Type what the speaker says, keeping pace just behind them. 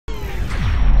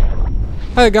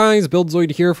Hi guys,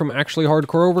 Buildzoid here from Actually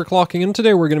Hardcore Overclocking, and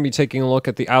today we're going to be taking a look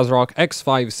at the ASRock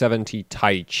X570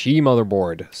 Taichi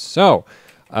motherboard. So,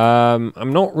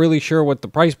 I'm not really sure what the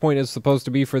price point is supposed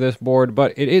to be for this board,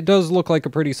 but it does look like a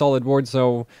pretty solid board,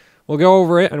 so we'll go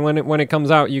over it, and when it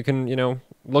comes out, you can,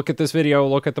 look at this video,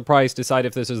 look at the price, decide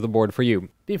if this is the board for you.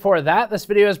 Before that, this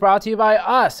video is brought to you by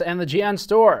us and the GN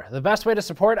Store. The best way to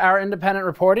support our independent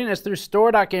reporting is through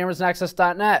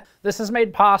store.gamersnexus.net. This is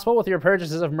made possible with your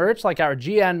purchases of merch like our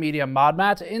GN Media mod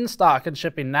mat, in stock and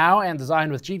shipping now and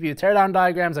designed with GPU teardown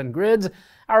diagrams and grids.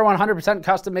 Our 100%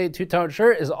 custom-made two-tone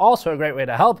shirt is also a great way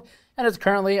to help, and it's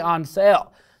currently on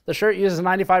sale. The shirt uses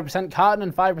 95% cotton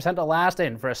and 5%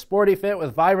 elastane for a sporty fit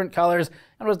with vibrant colors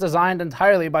and was designed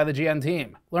entirely by the GN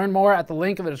team. Learn more at the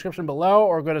link in the description below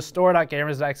or go to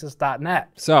store.gamersnexus.net.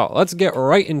 So let's get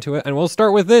right into it, and we'll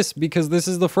start with this because this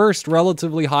is the first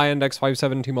relatively high-end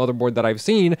X570 motherboard that I've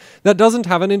seen that doesn't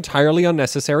have an entirely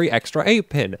unnecessary extra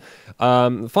 8-pin.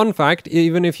 Fun fact,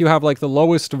 even if you have like the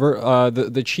lowest,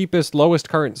 the cheapest, lowest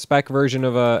current spec version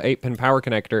of a 8-pin power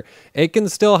connector, it can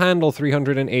still handle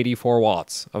 384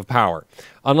 watts of power.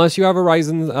 Unless you have a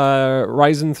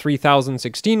Ryzen 3000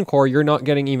 16 core, you're not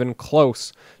getting even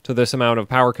close to this amount of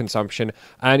power consumption.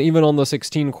 And even on the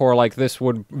 16 core, like this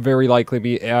would very likely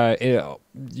be,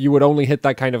 you would only hit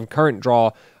that kind of current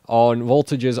draw on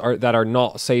voltages that are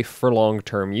not safe for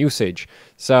long-term usage.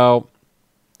 So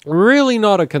really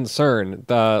not a concern.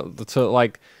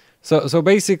 So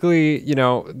basically,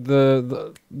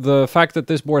 the fact that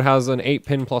this board has an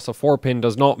 8-pin plus a 4-pin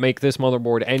does not make this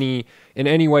motherboard in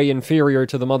any way inferior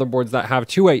to the motherboards that have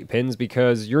two 8-pins,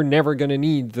 because you're never going to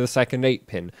need the second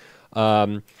 8-pin.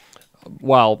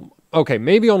 Well, okay,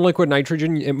 maybe on liquid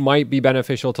nitrogen it might be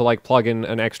beneficial to like plug in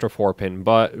an extra 4-pin,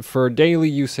 but for daily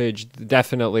usage,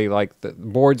 definitely like the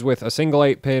boards with a single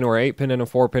 8-pin or 8-pin and a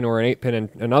 4-pin or an 8-pin and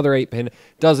another 8-pin,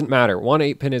 doesn't matter. One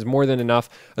 8-pin is more than enough,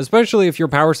 especially if your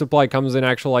power supply comes in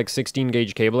actual like 16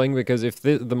 gauge cabling, because if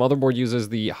the motherboard uses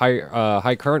the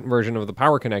high current version of the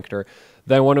power connector,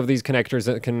 then one of these connectors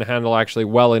that can handle actually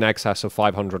well in excess of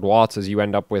 500 watts, as you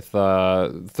end up with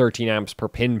 13 amps per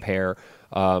pin pair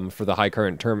for the high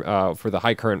current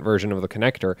version of the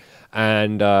connector.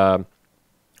 And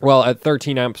well, at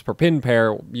 13 amps per pin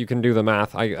pair, you can do the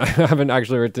math. I haven't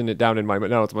actually written it down in my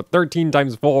notes, but 13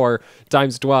 times 4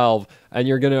 times 12, and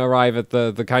you're going to arrive at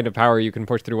the kind of power you can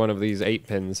push through one of these 8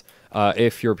 pins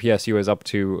if your PSU is up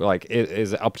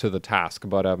to the task.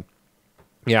 But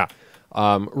yeah.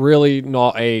 Really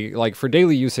not for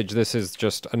daily usage, this is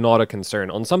just not a concern.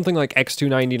 On something like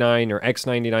X299 or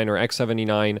X99 or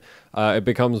X79, it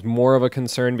becomes more of a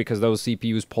concern because those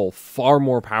CPUs pull far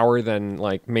more power than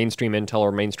like mainstream Intel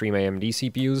or mainstream AMD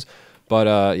CPUs.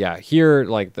 But yeah, here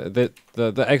like the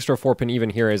extra 4-pin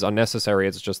even here is unnecessary.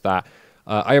 It's just that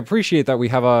I appreciate that we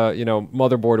have a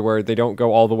motherboard where they don't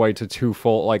go all the way to two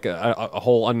full, like a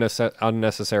whole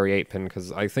unnecessary 8-pin,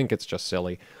 because I think it's just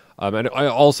silly. And it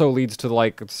also leads to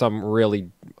like some really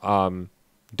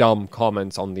dumb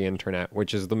comments on the internet,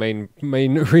 which is the main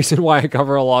reason why I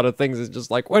cover a lot of things. Is just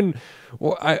like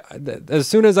as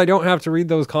soon as I don't have to read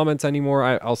those comments anymore,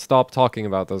 I'll stop talking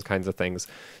about those kinds of things.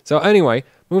 So anyway,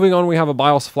 moving on, we have a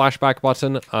BIOS flashback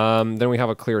button. Then we have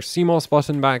a clear CMOS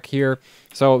button back here.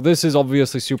 So this is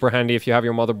obviously super handy if you have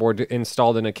your motherboard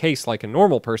installed in a case like a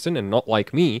normal person and not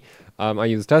like me. I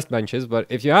use test benches, but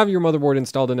if you have your motherboard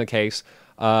installed in a case,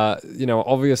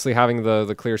 obviously having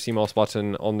the clear CMOS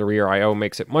button on the rear I/O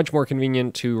makes it much more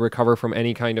convenient to recover from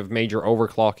any kind of major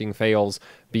overclocking fails,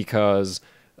 because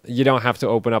you don't have to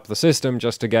open up the system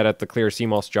just to get at the clear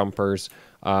CMOS jumpers,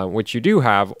 which you do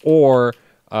have, or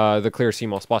the clear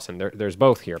CMOS button. There's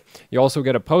both here. You also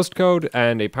get a postcode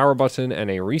and a power button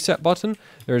and a reset button.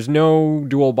 There's no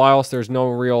dual BIOS. There's no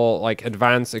real like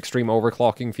advanced extreme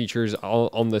overclocking features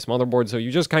on this motherboard. So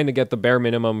you just kind of get the bare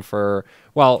minimum for,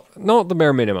 well, not the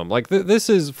bare minimum. Like this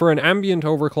is for an ambient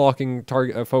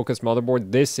overclocking focused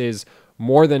motherboard. This is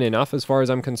more than enough as far as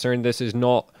I'm concerned. This is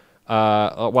not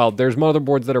well, there's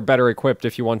motherboards that are better equipped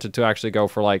if you wanted to actually go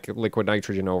for like liquid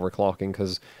nitrogen overclocking,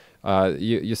 because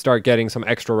you start getting some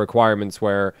extra requirements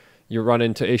where you run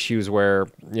into issues where,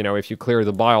 if you clear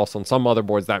the BIOS on some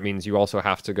motherboards, that means you also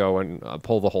have to go and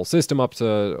pull the whole system up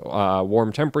to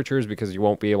warm temperatures, because you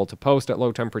won't be able to post at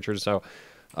low temperatures. So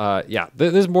yeah,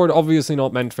 this board obviously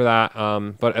not meant for that,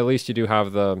 but at least you do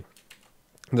have the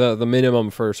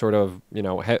minimum for sort of,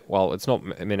 well, it's not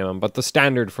minimum, but the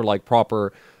standard for like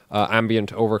proper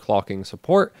ambient overclocking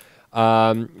support.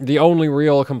 The only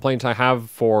real complaint I have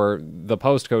for the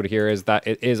postcode here is that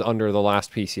it is under the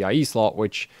last PCIe slot,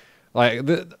 which Like,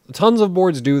 tons of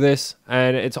boards do this,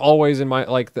 and it's always in my,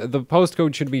 like, the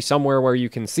postcode should be somewhere where you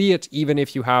can see it, even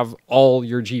if you have all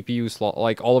your GPU slot,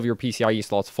 like, all of your PCIe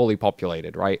slots fully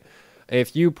populated, right?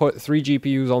 If you put 3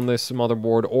 GPUs on this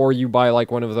motherboard, or you buy,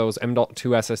 like, one of those M.2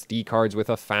 SSD cards with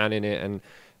a fan in it, and,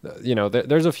 you know,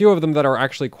 there's a few of them that are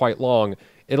actually quite long,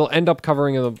 it'll end up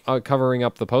covering up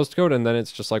the postcode, and then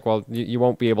it's just like, well, you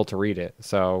won't be able to read it,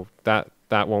 so that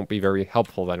won't be very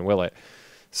helpful then, will it?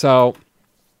 So...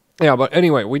 yeah, but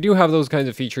anyway, we do have those kinds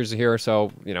of features here,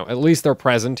 so, you know, at least they're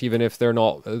present, even if they're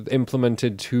not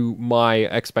implemented to my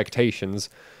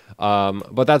expectations.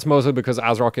 But that's mostly because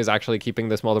ASRock is actually keeping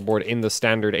this motherboard in the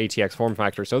standard ATX form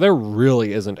factor, so there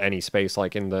really isn't any space,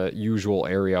 like, in the usual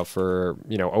area for,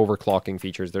 you know, overclocking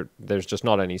features. There's just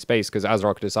not any space, because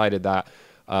ASRock decided that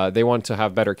they want to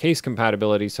have better case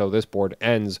compatibility, so this board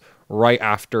ends right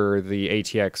after the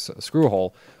ATX screw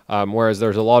hole. Whereas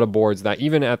there's a lot of boards that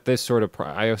even at this sort of,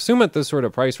 I assume at this sort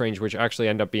of price range, which actually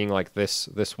end up being like this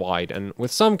wide, and with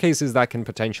some cases that can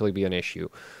potentially be an issue.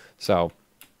 So,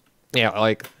 yeah,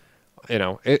 like, you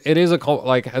know, it is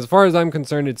like, as far as I'm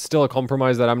concerned, it's still a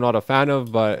compromise that I'm not a fan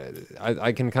of, but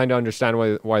I can kind of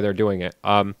understand why they're doing it.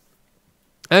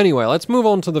 Anyway, let's move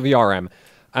on to the VRM.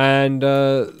 And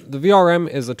the VRM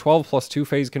is a 12 plus 2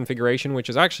 phase configuration, which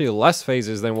is actually less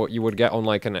phases than what you would get on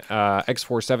like an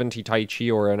X470 Taichi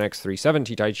or an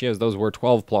X370 Taichi, as those were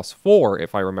 12 plus 4,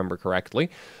 if I remember correctly.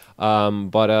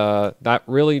 But that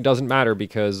really doesn't matter,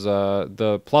 because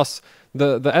the SoC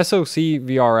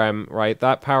VRM, right,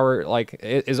 that power, like,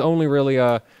 it is only really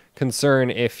a concern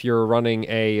if you're running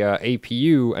a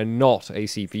APU and not a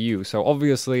CPU. So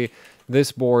obviously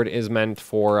this board is meant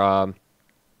for...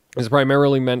 is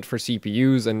primarily meant for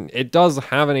CPUs, and it does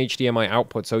have an HDMI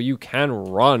output, so you can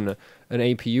run an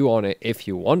APU on it if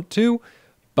you want to,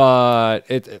 but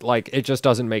it just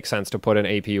doesn't make sense to put an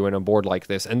APU in a board like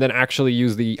this and then actually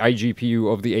use the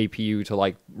iGPU of the APU to,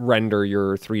 like, render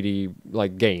your 3D,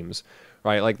 like, games,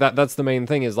 right? Like, that's the main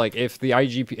thing, is, like, if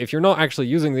you're not actually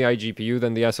using the iGPU,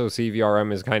 then the SoC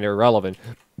VRM is kind of irrelevant.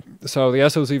 So the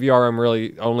SoC VRM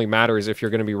really only matters if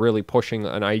you're going to be really pushing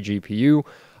an iGPU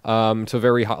to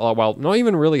very high, well, not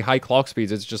even really high clock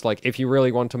speeds. It's just like, if you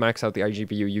really want to max out the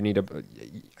iGPU,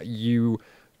 you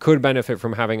could benefit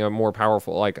from having a more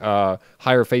powerful, like,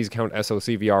 higher phase count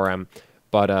SoC VRM.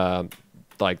 But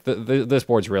like, this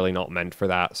board's really not meant for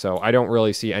that, so I don't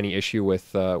really see any issue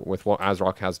with what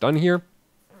ASRock has done here.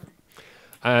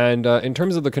 And in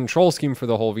terms of the control scheme for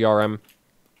the whole VRM,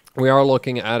 we are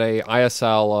looking at a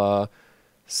ISL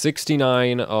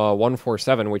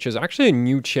 69147, which is actually a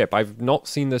new chip. I've not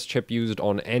seen this chip used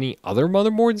on any other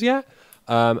motherboards yet.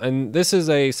 And this is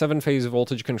a 7-phase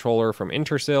voltage controller from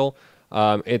Intersil.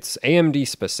 It's AMD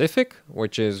specific,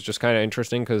 which is just kind of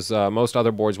interesting, because most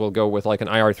other boards will go with like an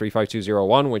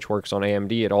IR35201, which works on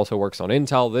AMD. It also works on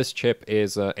Intel. This chip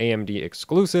is AMD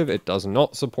exclusive. It does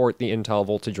not support the Intel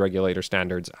voltage regulator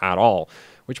standards at all,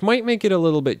 which might make it a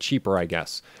little bit cheaper, I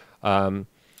guess.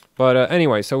 But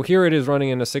anyway, so here it is running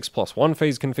in a 6 plus 1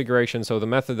 phase configuration. So the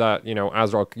method that, you know,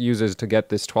 ASRock uses to get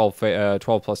this 12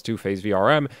 plus 2 phase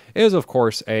VRM is, of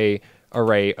course, a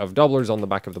array of doublers on the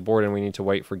back of the board, and we need to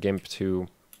wait for GIMP to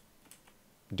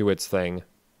do its thing.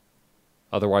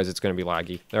 Otherwise, it's going to be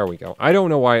laggy. There we go. I don't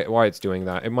know why it's doing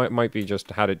that. It might be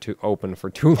just had it open for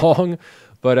too long.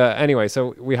 But anyway,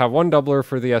 so we have one doubler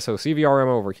for the SoC VRM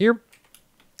over here.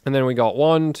 And then we got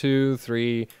 1, 2,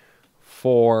 3...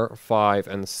 4, 5,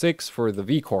 and 6 for the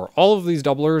V-Core. All of these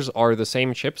doublers are the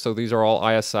same chip, so these are all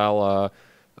ISL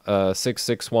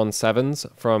 6617s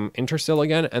from Intersil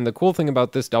again, and the cool thing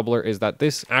about this doubler is that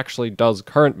this actually does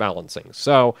current balancing,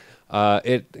 so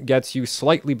it gets you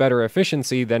slightly better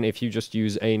efficiency than if you just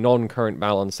use a non-current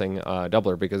balancing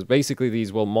doubler, because basically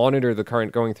these will monitor the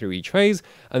current going through each phase,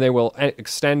 and they will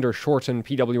extend or shorten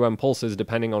PWM pulses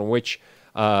depending on which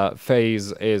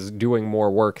phase is doing more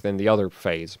work than the other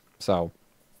phase. So,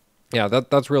 yeah,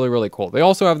 that's really, really cool. They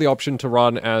also have the option to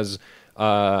run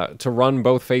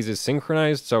both phases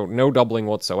synchronized, so no doubling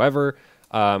whatsoever,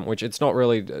 which it's not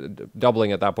really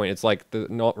doubling at that point. It's like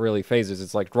not really phases.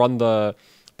 It's like run the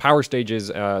power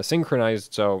stages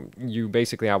synchronized, so you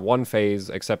basically have one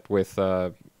phase, except with,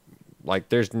 like,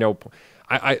 there's no...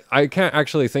 I can't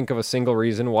actually think of a single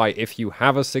reason why, if you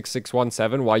have a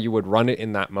 6617, why you would run it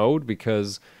in that mode,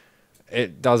 because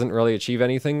it doesn't really achieve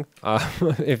anything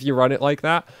if you run it like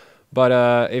that.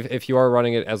 But if you are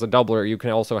running it as a doubler, you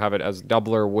can also have it as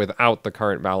doubler without the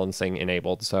current balancing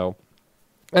enabled. So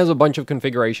it has a bunch of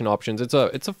configuration options. It's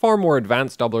a far more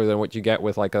advanced doubler than what you get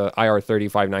with like a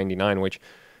IR3599, which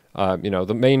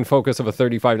The main focus of a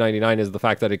 3599 is the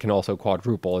fact that it can also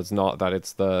quadruple. It's not that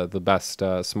it's the best,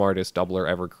 smartest doubler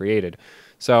ever created.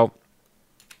 So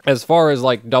as far as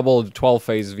like double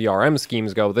 12-phase VRM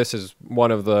schemes go, this is one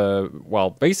of the,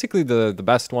 well, basically the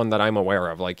best one that I'm aware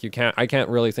of. Like I can't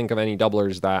really think of any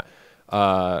doublers that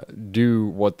do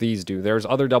what these do. There's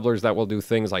other doublers that will do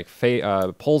things like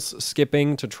pulse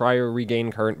skipping to try to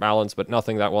regain current balance, but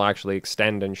nothing that will actually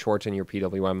extend and shorten your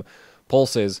PWM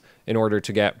pulses in order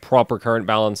to get proper current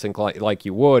balancing like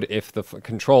you would if the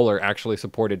controller actually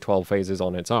supported 12 phases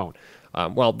on its own.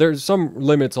 Well, there's some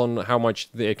limits on how much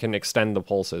it can extend the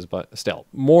pulses, but still,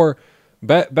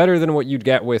 better than what you'd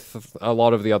get with a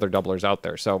lot of the other doublers out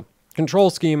there. So control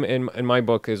scheme in my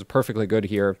book is perfectly good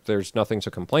here. There's nothing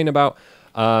to complain about.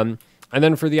 And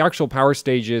then for the actual power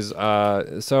stages,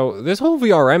 so this whole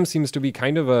VRM seems to be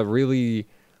kind of a really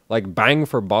like bang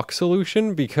for buck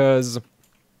solution, because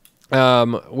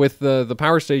with the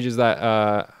power stages that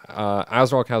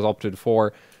ASRock has opted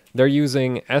for, they're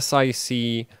using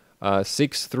SiC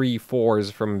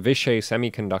 634s from Vishay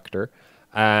Semiconductor,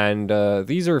 and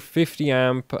these are 50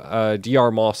 amp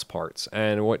DR MOS parts.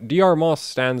 And what DR MOS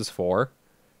stands for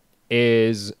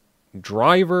is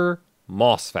driver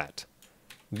MOSFET.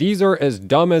 These are as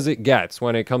dumb as it gets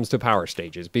when it comes to power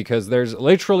stages, because there's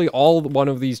literally all one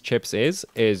of these chips is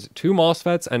two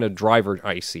MOSFETs and a driver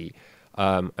IC.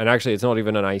 And actually, it's not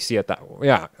even an IC at that.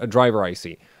 Yeah, a driver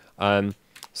IC.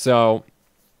 So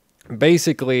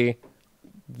basically,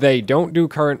 they don't do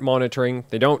current monitoring.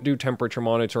 They don't do temperature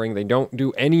monitoring. They don't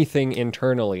do anything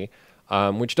internally,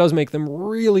 which does make them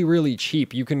really, really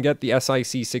cheap. You can get the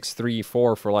SiC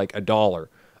 634 for like $1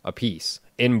 a piece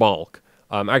in bulk.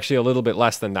 Actually, a little bit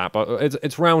less than that, but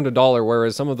it's around $1.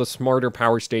 Whereas some of the smarter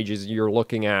power stages, you're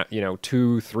looking at, $2,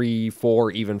 $3,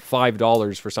 $4, even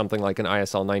 $5 for something like an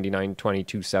ISL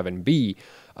 9922.7B.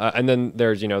 And then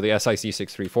there's, the SiC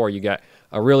 634. You get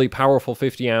a really powerful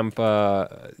 50 amp,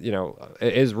 it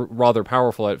is rather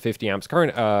powerful at 50 amps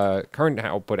current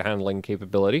output handling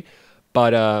capability,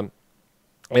 but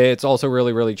it's also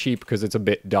really, really cheap because it's a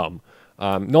bit dumb.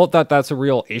 Not that that's a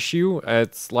real issue.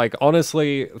 It's like,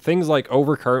 honestly, things like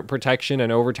overcurrent protection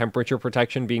and over temperature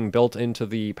protection being built into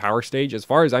the power stage, as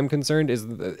far as I'm concerned, is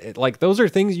like, those are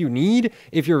things you need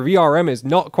if your VRM is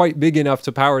not quite big enough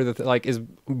to power is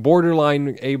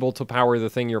borderline able to power the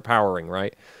thing you're powering,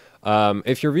 right?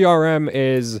 If your VRM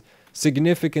is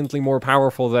significantly more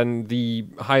powerful than the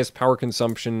highest power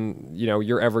consumption,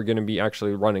 you're ever going to be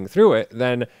actually running through it,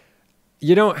 then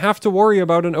you don't have to worry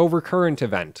about an overcurrent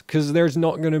event, because there's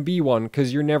not going to be one,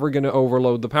 because you're never going to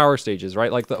overload the power stages,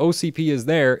 right? Like, the OCP is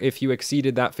there if you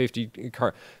exceeded that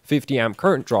 50 amp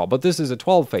current draw, but this is a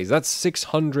 12 phase. That's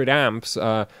 600 amps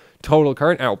total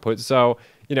current output. So,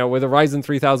 with a Ryzen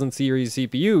 3000 series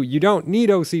CPU, you don't need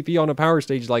OCP on a power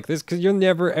stage like this, because you'll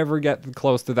never ever get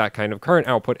close to that kind of current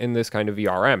output in this kind of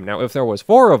VRM. Now, if there was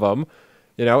 4 of them,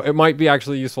 it might be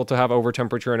actually useful to have over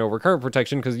temperature and over current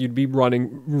protection, because you'd be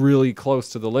running really close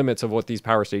to the limits of what these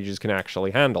power stages can actually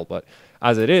handle. But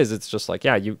as it is, it's just like,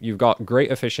 yeah, you've got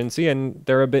great efficiency, and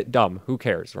they're a bit dumb. Who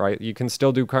cares, right? You can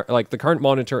still do like the current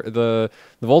monitor, the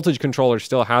voltage controller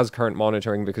still has current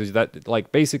monitoring, because that,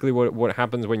 like, basically what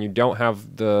happens when you don't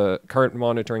have the current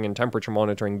monitoring and temperature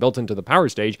monitoring built into the power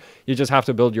stage, you just have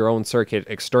to build your own circuit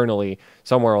externally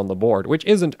somewhere on the board, which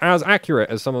isn't as accurate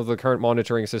as some of the current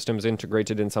monitoring systems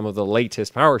integrated in some of the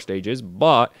latest power stages,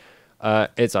 but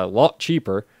it's a lot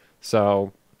cheaper.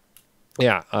 So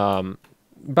yeah,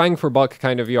 bang for buck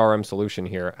kind of VRM solution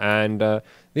here. And the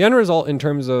end result in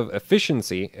terms of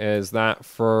efficiency is that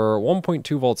for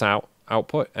 1.2 volts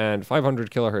output and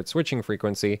 500 kilohertz switching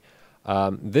frequency,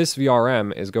 this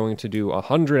VRM is going to do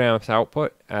 100 amps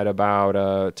output at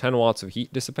about 10 watts of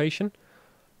heat dissipation.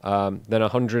 Then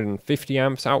 150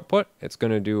 amps output, it's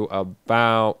going to do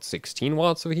about 16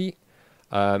 watts of heat.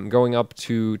 Going up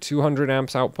to 200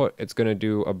 amps output, it's going to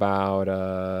do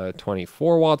about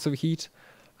 24 watts of heat.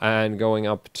 And going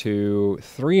up to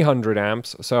 300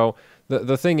 amps. So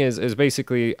the thing is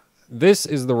basically, this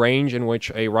is the range in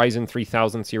which a Ryzen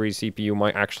 3000 series CPU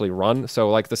might actually run. So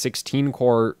like the 16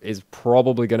 core is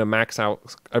probably going to max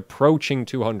out approaching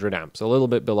 200 amps, a little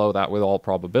bit below that with all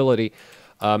probability.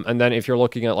 And then if you're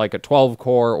looking at like a 12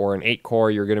 core or an 8 core,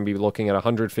 you're going to be looking at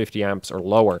 150 amps or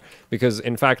lower. Because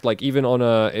in fact, like, even on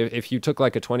if you took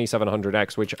like a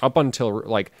 2700X, which up until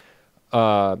like,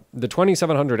 the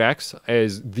 2700X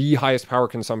is the highest power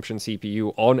consumption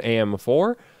CPU on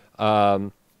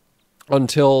AM4,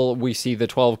 until we see the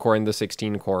 12 core and the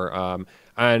 16 core.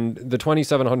 And the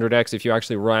 2700X, if you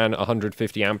actually ran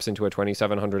 150 amps into a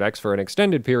 2700X for an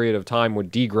extended period of time, would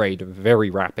degrade very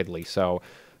rapidly. So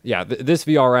yeah, this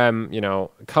VRM, you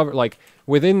know, like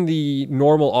within the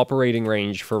normal operating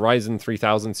range for Ryzen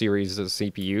 3000 series of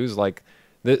CPUs, like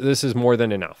this is more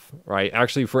than enough, right?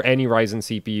 Actually, for any Ryzen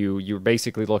CPU, you're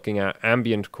basically looking at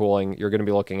ambient cooling. You're going to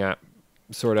be looking at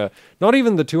sort of not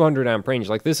even the 200 amp range.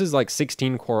 Like this is like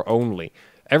 16 core only.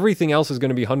 Everything else is going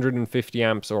to be 150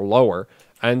 amps or lower.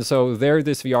 And so there,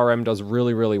 this VRM does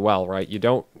really, really well, right? You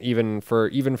don't even for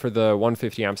the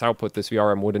 150 amps output, this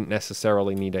VRM wouldn't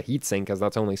necessarily need a heatsink, as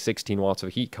that's only 16 watts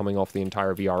of heat coming off the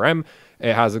entire VRM.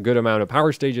 It has a good amount of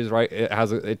power stages, right?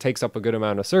 It takes up a good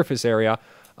amount of surface area.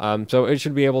 So it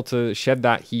should be able to shed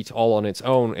that heat all on its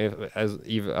own,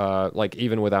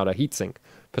 even without a heatsink,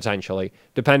 potentially,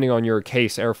 depending on your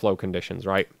case airflow conditions,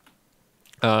 right?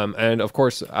 And of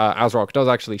course, ASRock does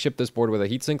actually ship this board with a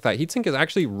heatsink. That heatsink is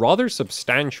actually rather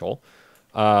substantial.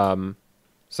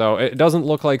 So it doesn't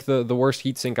look like the worst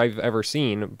heatsink I've ever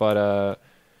seen, but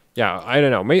yeah, I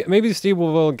don't know. Maybe Steve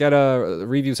will get a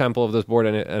review sample of this board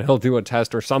and he'll do a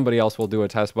test, or somebody else will do a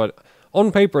test. But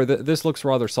on paper, this looks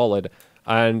rather solid.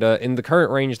 And in the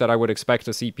current range that I would expect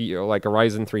a CPU, like a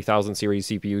Ryzen 3000 series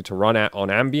CPU to run at on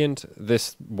ambient,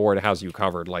 this board has you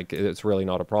covered. Like, it's really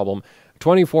not a problem.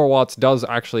 24 watts does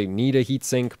actually need a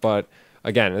heatsink, but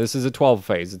again, this is a 12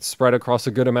 phase. It's spread across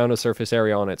a good amount of surface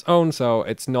area on its own, so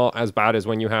it's not as bad as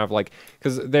when you have like,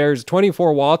 because there's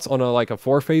 24 watts on a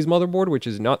 4-phase motherboard, which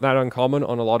is not that uncommon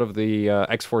on a lot of the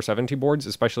X470 boards,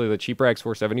 especially the cheaper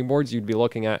X470 boards. You'd be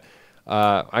looking at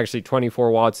actually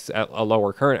 24 watts at a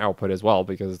lower current output as well,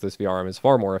 because this VRM is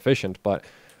far more efficient. But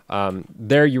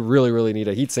there you really need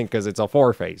a heatsink because it's a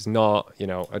 4-phase, not, you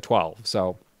know, a 12.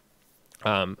 So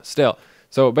still.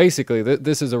 So basically,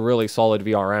 this is a really solid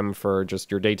VRM for just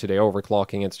your day-to-day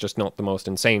overclocking. It's just not the most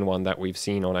insane one that we've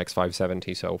seen on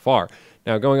X570 so far.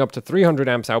 Now, going up to 300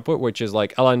 amps output, which is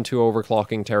like LN2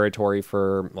 overclocking territory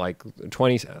for like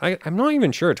 20... I'm not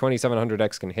even sure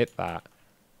 2700X can hit that.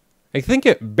 I think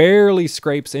it barely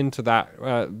scrapes into that,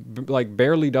 like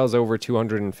barely does over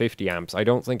 250 amps. I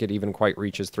don't think it even quite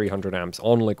reaches 300 amps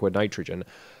on liquid nitrogen.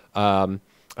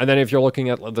 And then if you're looking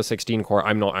at the 16 core,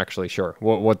 I'm not actually sure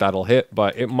what that'll hit,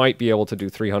 but it might be able to do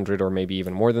 300 or maybe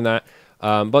even more than that.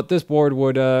 But this board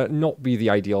would not be the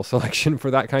ideal selection for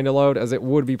that kind of load, as it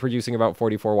would be producing about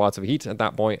 44 watts of heat at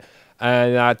that point.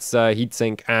 And that's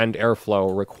heatsink and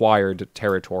airflow required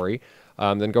territory.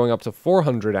 Then going up to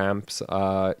 400 amps,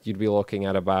 you'd be looking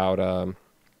at about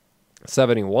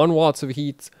 71 watts of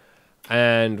heat,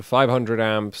 and 500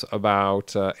 amps,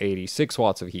 about 86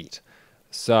 watts of heat.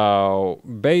 So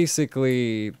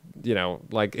basically, you know,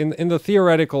 like in the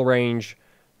theoretical range,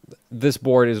 this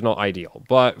board is not ideal.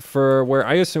 But for where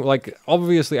I assume, like,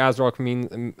 obviously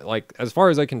ASRock like, as far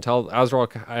as I can tell,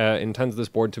 ASRock intends this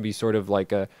board to be sort of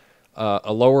like a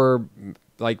lower,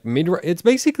 like it's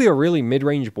basically a really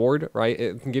mid-range board, right?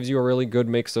 It gives you a really good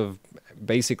mix of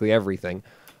basically everything.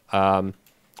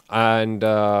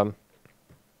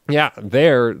 Yeah,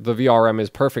 there the VRM is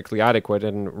perfectly adequate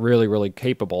and really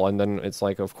capable. And then it's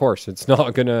like, of course, it's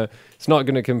not gonna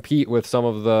compete with some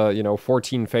of the, you know,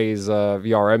 14-phase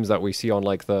VRMs that we see on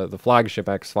like the flagship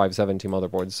X570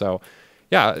 motherboards. So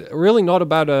yeah, really not a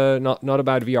bad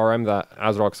VRM that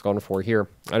ASRock's gone for here.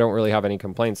 I don't really have any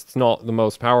complaints. It's not the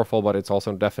most powerful, but it's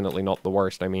also definitely not the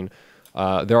worst. I mean,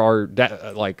 there are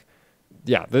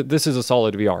yeah, this is a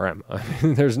solid VRM. I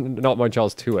mean, there's not much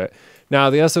else to it. Now,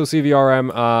 the SoC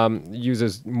VRM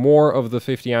uses more of the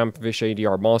 50 amp VISH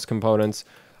ADR MOS components,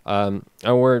 and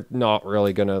we're not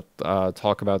really going to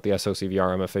talk about the SoC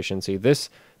VRM efficiency.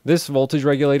 This voltage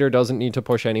regulator doesn't need to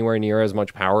push anywhere near as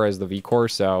much power as the V-Core,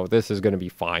 so this is going to be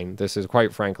fine. This is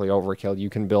quite frankly overkill.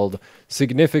 You can build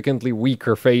significantly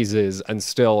weaker phases and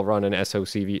still run an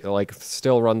SoC,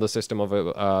 still run the system of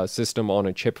a system on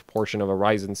a chip portion of a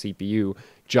Ryzen CPU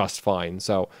just fine.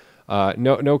 So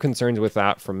no concerns with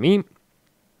that from me.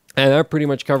 And that pretty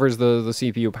much covers the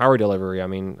CPU power delivery. I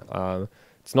mean,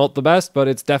 it's not the best, but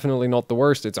it's definitely not the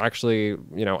worst. It's actually,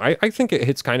 you know, I think it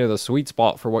hits kind of the sweet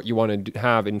spot for what you want to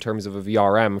have in terms of a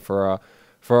VRM for a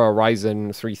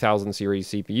Ryzen 3000 series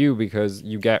CPU, because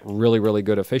you get really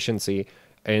good efficiency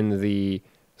in the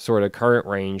sort of current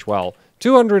range. Well,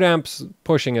 200 amps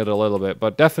pushing it a little bit,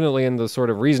 but definitely in the sort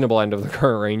of reasonable end of the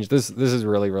current range. This is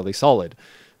really solid.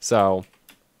 So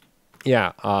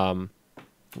yeah,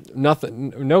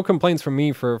 no complaints from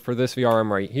me for this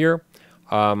VRM right here.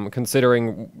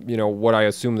 Considering, you know, what I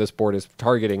assume this board is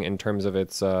targeting in terms of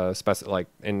its sort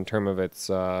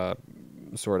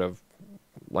of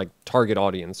like target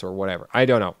audience or whatever. I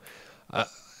don't know.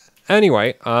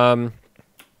 Anyway,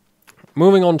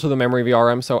 moving on to the memory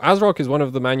VRM. So ASRock is one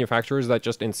of the manufacturers that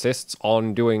just insists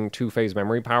on doing 2-phase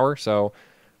memory power. So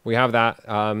we have that.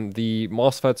 The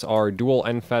MOSFETs are dual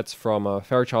NFETs from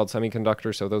Fairchild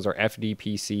Semiconductor, so those are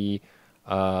FDPC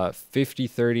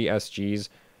 5030 SGs.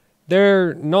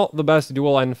 They're not the best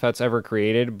dual NFETs ever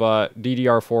created, but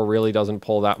DDR4 really doesn't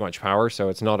pull that much power, so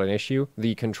it's not an issue.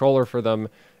 The controller for them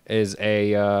is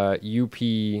a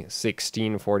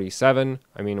UP1647,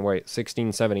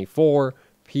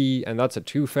 1674P, and that's a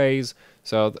two-phase.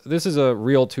 So this is a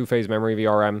real two-phase memory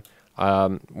VRM,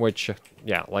 which,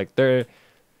 yeah, like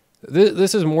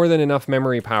this is more than enough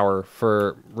memory power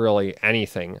for really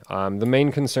anything. The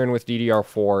main concern with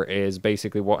DDR4 is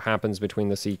basically what happens between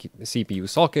the CPU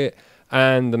socket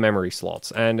and the memory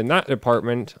slots. And in that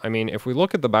department, I mean, if we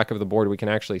look at the back of the board, we can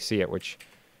actually see it, which,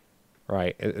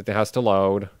 right, it has to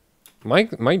load.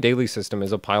 My daily system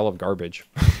is a pile of garbage.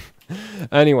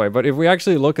 Anyway, but if we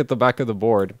actually look at the back of the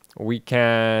board, we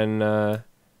can...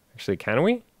 actually, can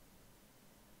we?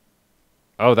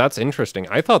 Oh, that's interesting.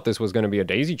 I thought this was going to be a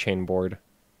daisy chain board.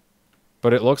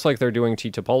 But it looks like they're doing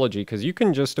T-topology, because you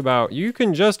can just about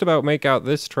make out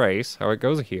this trace, how it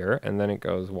goes here, and then it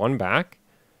goes one back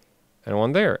and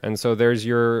one there. And so there's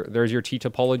your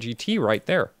T-topology T right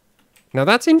there. Now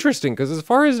that's interesting, because as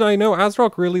far as I know,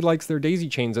 ASRock really likes their daisy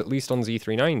chains, at least on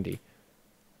Z390.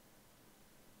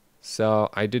 So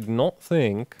I did not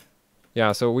think...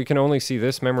 Yeah, so we can only see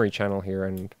this memory channel here,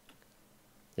 and...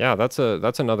 Yeah, that's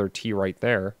another T right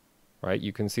there, right?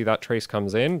 You can see that trace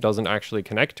comes in, doesn't actually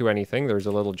connect to anything. There's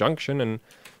a little junction and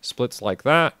splits like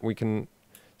that.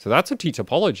 So that's a T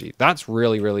topology. That's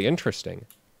really, really interesting.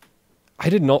 I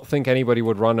did not think anybody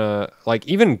would run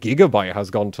even Gigabyte has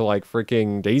gone to like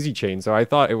freaking daisy chain. So I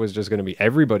thought it was just going to be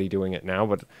everybody doing it now,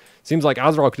 but it seems like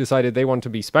ASRock decided they want to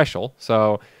be special.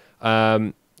 So,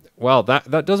 well,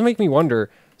 that does make me wonder.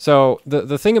 So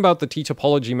the thing about the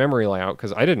T-topology memory layout,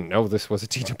 because I didn't know this was a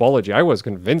T-topology. I was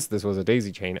convinced this was a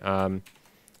daisy chain. And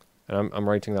I'm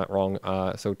writing that wrong.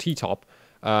 So T-top.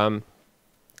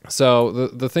 So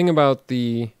the thing about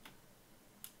the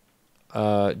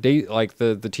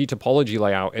the T-topology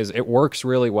layout is it works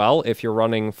really well if you're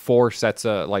running four sets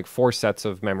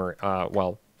of memory.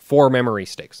 Well, 4 memory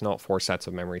sticks, not 4 sets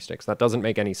of memory sticks. That doesn't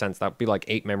make any sense. That would be like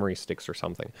 8 memory sticks or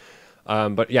something.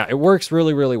 But yeah, it works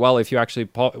really, really well if you actually...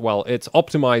 Well, it's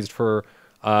optimized for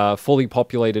fully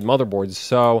populated motherboards.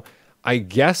 So I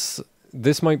guess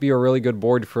this might be a really good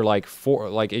board for like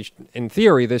in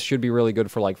theory, this should be really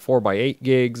good for like 4x8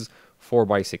 gigs,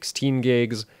 4x16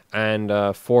 gigs, and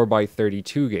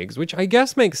 4x32 gigs, which I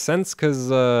guess makes sense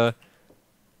because...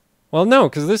 Well, no,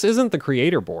 because this isn't the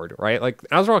creator board, right? Like,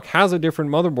 ASRock has a different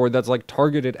motherboard that's, like,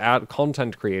 targeted at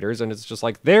content creators, and it's just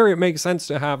like, there it makes sense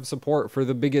to have support for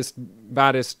the biggest,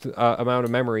 baddest amount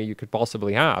of memory you could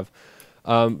possibly have.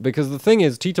 Because the thing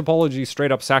is, T-topology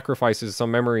straight up sacrifices some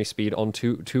memory speed on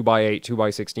 2x8,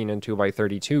 2x16, and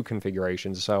 2x32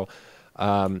 configurations, so...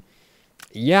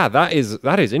 yeah, that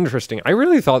is interesting. I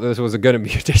really thought this was going to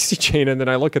be a daisy chain, and then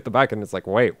I look at the back, and it's like,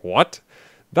 wait, what?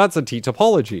 That's a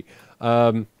T-topology.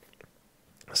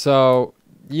 So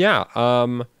yeah,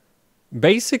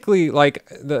 basically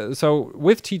so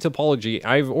with T-topology,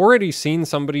 I've already seen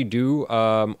somebody do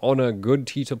on a good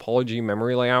T-topology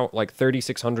memory layout like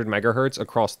 3600 megahertz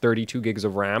across 32 gigs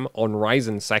of RAM on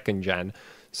Ryzen 2nd gen.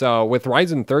 So with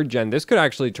Ryzen 3rd gen, this could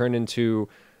actually turn into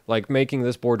like making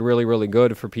this board really, really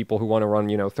good for people who want to run,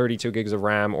 32 gigs of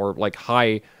RAM or like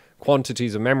high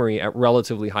quantities of memory at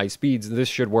relatively high speeds. This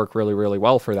should work really, really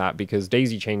well for that because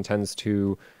daisy chain tends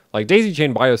to... Like, daisy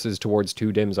chain biases towards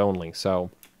 2 DIMMs only, so...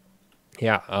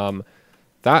 Yeah,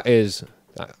 that is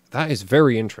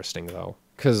very interesting, though.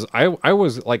 Because I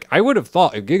was, like, I would have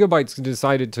thought if Gigabyte's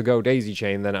decided to go daisy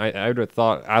chain, then I would have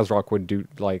thought ASRock would do,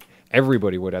 like,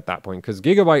 everybody would at that point. Because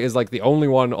Gigabyte is, like, the only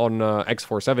one on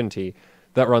X470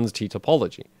 that runs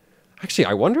T-topology. Actually,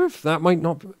 I wonder if that might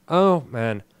not... Oh,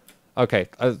 man. Okay,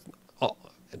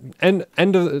 end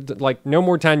of, like, no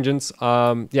more tangents.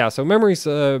 Yeah, so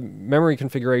memory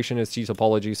configuration is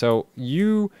T-topology, so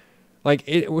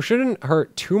it shouldn't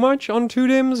hurt too much on 2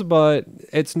 DIMMs, but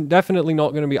it's definitely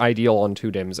not going to be ideal on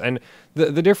 2 DIMMs. And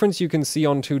the difference you can see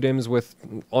on 2 DIMMs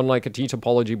on like a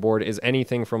T-topology board is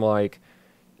anything from like,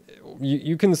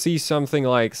 you can see something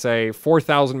like, say,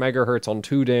 4000 megahertz on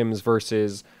 2 DIMMs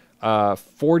versus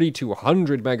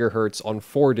 4200 megahertz on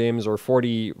 4 DIMMs or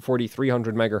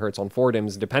 4300 megahertz on 4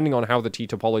 DIMMs, depending on how the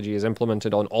T-topology is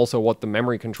implemented on also what the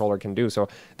memory controller can do. So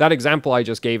that example I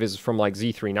just gave is from like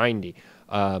Z390.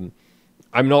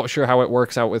 I'm not sure how it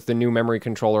works out with the new memory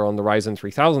controller on the Ryzen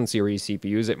 3000 series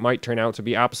CPUs. It might turn out to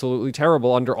be absolutely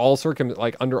terrible under all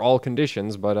under all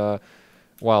conditions, but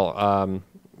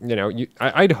you know,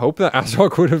 I'd hope that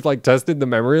ASRock would have like tested the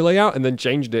memory layout and then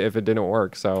changed it if it didn't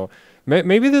work. So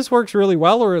maybe this works really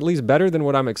well, or at least better than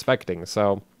what I'm expecting.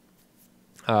 So,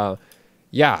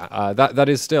 yeah, that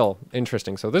is still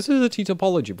interesting. So this is a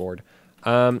T-topology board.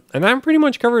 And that pretty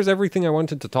much covers everything I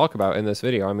wanted to talk about in this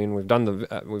video. I mean, we've done the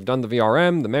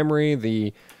VRM, the memory,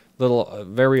 the little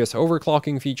various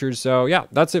overclocking features. So yeah,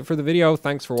 that's it for the video.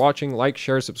 Thanks for watching. Like,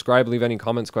 share, subscribe, leave any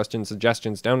comments, questions,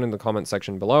 suggestions down in the comment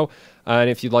section below. And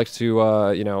if you'd like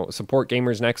to, you know, support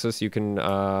Gamers Nexus, you can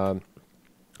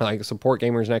like support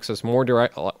Gamers Nexus more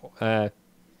direct.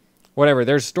 Whatever.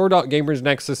 There's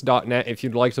store.gamersnexus.net if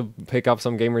you'd like to pick up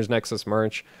some Gamers Nexus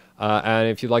merch. And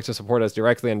if you'd like to support us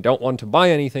directly and don't want to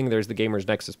buy anything, there's the Gamers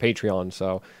Nexus Patreon.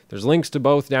 So there's links to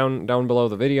both down below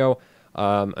the video.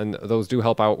 And those do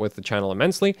help out with the channel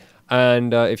immensely.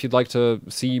 And if you'd like to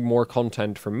see more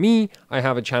content from me, I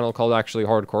have a channel called actually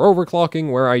Hardcore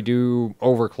Overclocking, where I do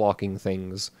overclocking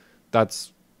things.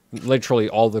 That's literally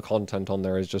all the content on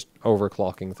there is just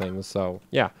overclocking things. So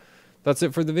yeah, that's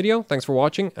it for the video. Thanks for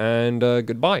watching, and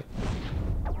goodbye.